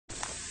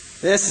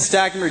This is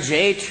stock number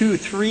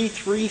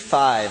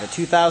J2335, a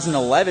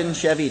 2011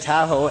 Chevy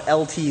Tahoe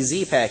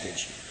LTZ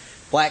package.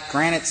 Black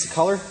granite's the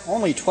color,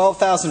 only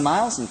 12,000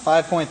 miles, and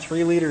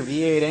 5.3 liter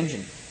V8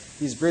 engine.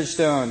 These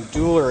Bridgestone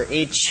dual or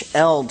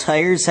HL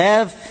tires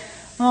have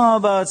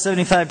about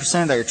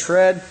 75% of their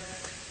tread,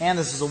 and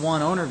this is a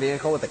one-owner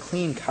vehicle with a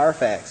clean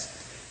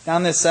Carfax.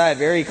 Down this side,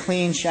 very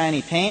clean,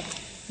 shiny paint,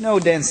 no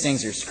dents,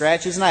 stings, or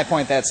scratches, and I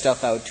point that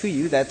stuff out to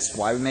you. That's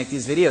why we make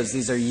these videos.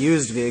 These are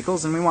used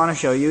vehicles, and we want to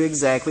show you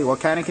exactly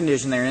what kind of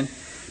condition they're in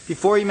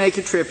before you make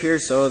your trip here,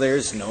 so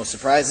there's no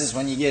surprises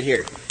when you get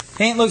here.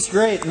 Paint looks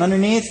great, and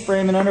underneath,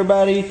 frame and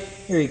underbody,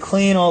 very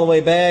clean all the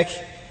way back.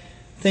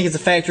 I think it's a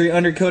factory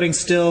undercoating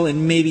still,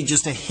 and maybe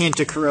just a hint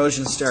of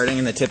corrosion starting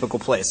in the typical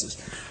places.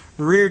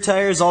 Rear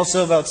tires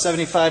also about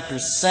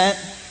 75%,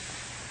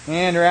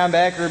 and around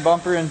back, rear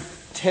bumper and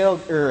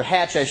tail, or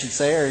hatch I should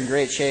say, are in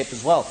great shape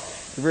as well.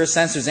 Reverse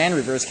sensors and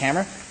reverse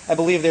camera. I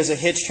believe there's a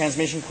hitch,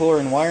 transmission cooler,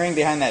 and wiring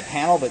behind that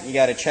panel, but you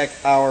got to check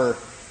our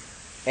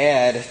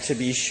ad to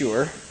be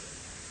sure.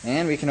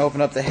 And we can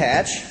open up the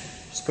hatch.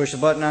 Just push the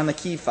button on the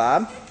key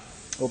fob.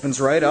 Opens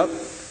right up.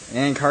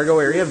 And cargo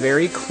area,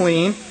 very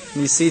clean.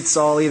 These seats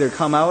all either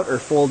come out or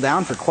fold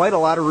down for quite a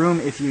lot of room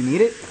if you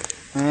need it.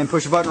 And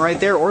push the button right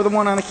there or the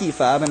one on the key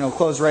fob, and it'll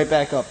close right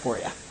back up for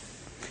you.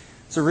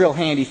 It's a real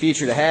handy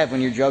feature to have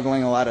when you're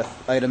juggling a lot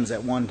of items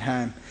at one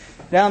time.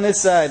 Down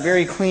this side,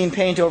 very clean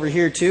paint over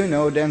here too,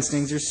 no dents,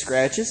 stings, or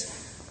scratches.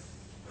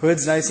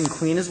 Hood's nice and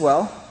clean as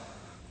well.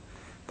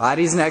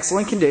 Body's in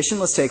excellent condition.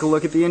 Let's take a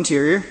look at the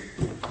interior.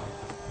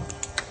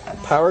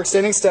 Power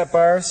extending step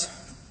bars,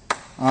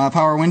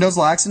 power windows,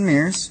 locks, and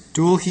mirrors,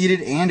 dual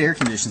heated and air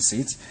conditioned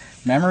seats,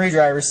 memory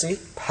driver's seat,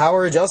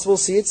 power adjustable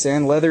seats,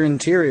 and leather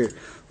interior.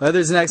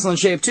 Leather's in excellent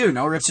shape too,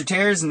 no rips or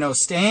tears and no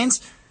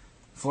stains.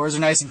 Floors are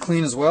nice and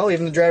clean as well.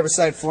 Even the driver's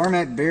side floor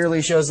mat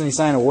barely shows any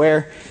sign of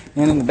wear.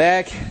 And in the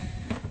back,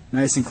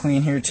 nice and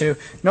clean here too.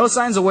 No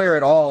signs of wear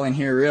at all in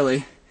here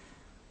really.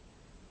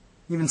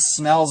 Even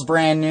smells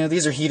brand new.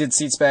 These are heated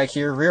seats back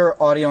here. Rear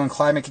audio and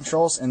climate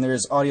controls, and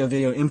there's audio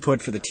video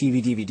input for the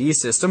TV DVD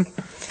system.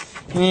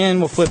 And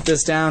we'll flip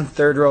this down.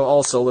 Third row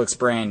also looks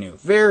brand new.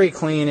 Very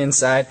clean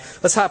inside.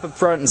 Let's hop up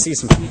front and see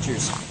some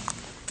features.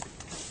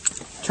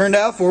 Turned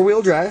out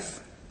 4-wheel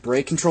drive,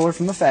 brake controller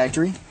from the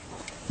factory,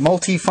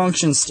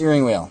 multi-function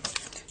steering wheel.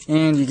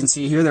 And you can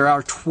see here there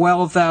are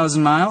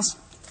 12,000 miles.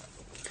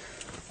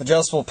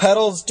 Adjustable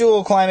pedals,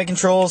 dual climate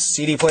controls,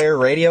 CD player,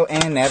 radio,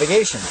 and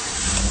navigation.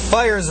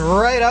 Fires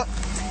right up.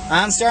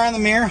 OnStar on the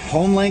mirror,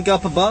 home link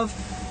up above.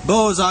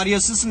 Bose audio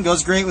system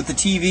goes great with the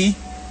TV.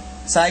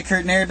 Side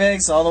curtain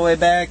airbags all the way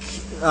back.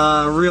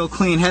 Real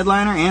clean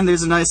headliner, and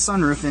there's a nice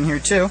sunroof in here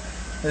too.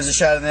 There's a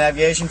shot of the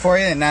navigation for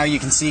you, and now you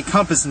can see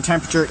compass and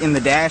temperature in the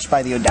dash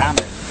by the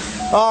odometer.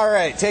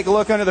 Alright, take a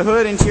look under the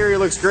hood. Interior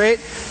looks great.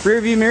 Rear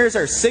view mirrors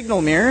are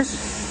signal mirrors.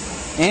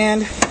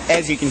 And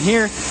as you can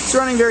hear, it's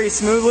running very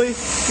smoothly.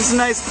 This is a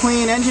nice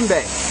clean engine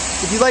bay.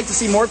 If you'd like to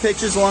see more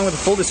pictures along with a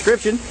full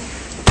description,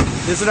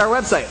 visit our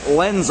website,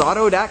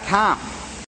 lenzauto.com.